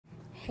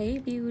Hey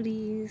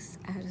beauties,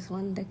 I just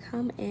wanted to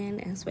come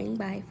in and swing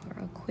by for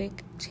a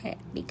quick chat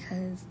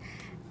because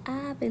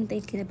I've been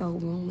thinking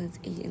about Romans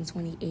 8 and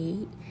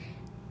 28.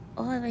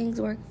 All things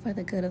work for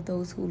the good of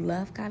those who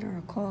love God and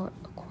are called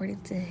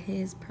according to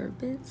his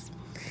purpose.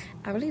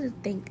 I really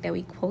think that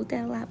we quote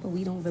that a lot, but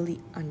we don't really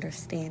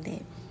understand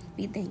it.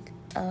 We think,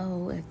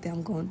 oh, if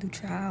I'm going through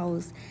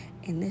trials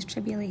and this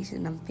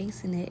tribulation, I'm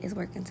facing it, is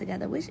working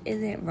together, which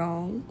isn't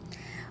wrong.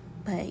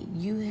 But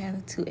you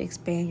have to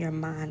expand your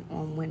mind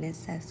on when it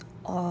says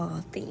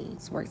all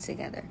things work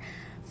together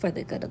for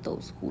the good of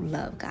those who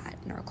love God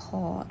and are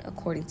called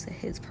according to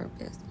his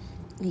purpose.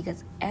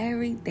 Because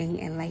everything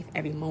in life,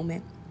 every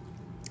moment,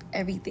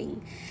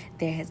 everything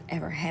that has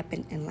ever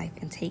happened in life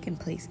and taken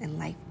place in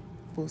life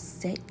will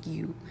set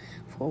you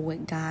for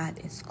what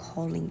God is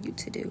calling you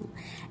to do.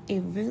 It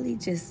really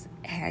just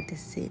had to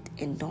sit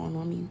and dawn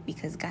on me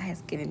because God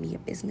has given me a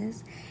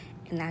business,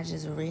 and I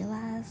just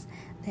realized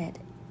that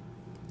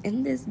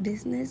in this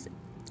business,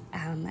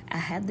 I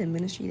have the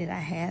ministry that I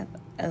have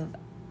of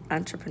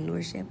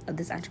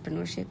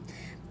entrepreneurship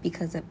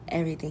because of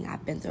everything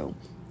I've been through.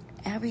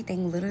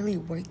 Everything literally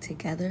worked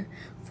together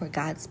for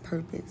God's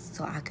purpose,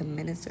 so I can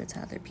minister to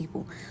other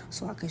people,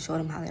 so I can show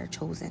them how they're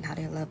chosen, how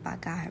they're loved by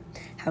God,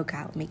 how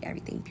God will make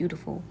everything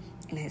beautiful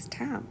in his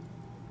time.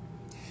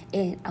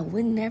 And I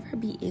would never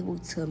be able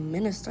to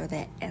minister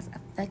that as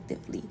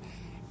effectively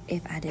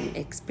if I didn't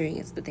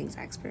experience the things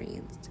I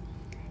experienced.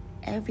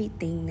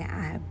 Everything that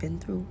I have been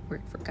through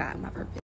worked for God, my purpose.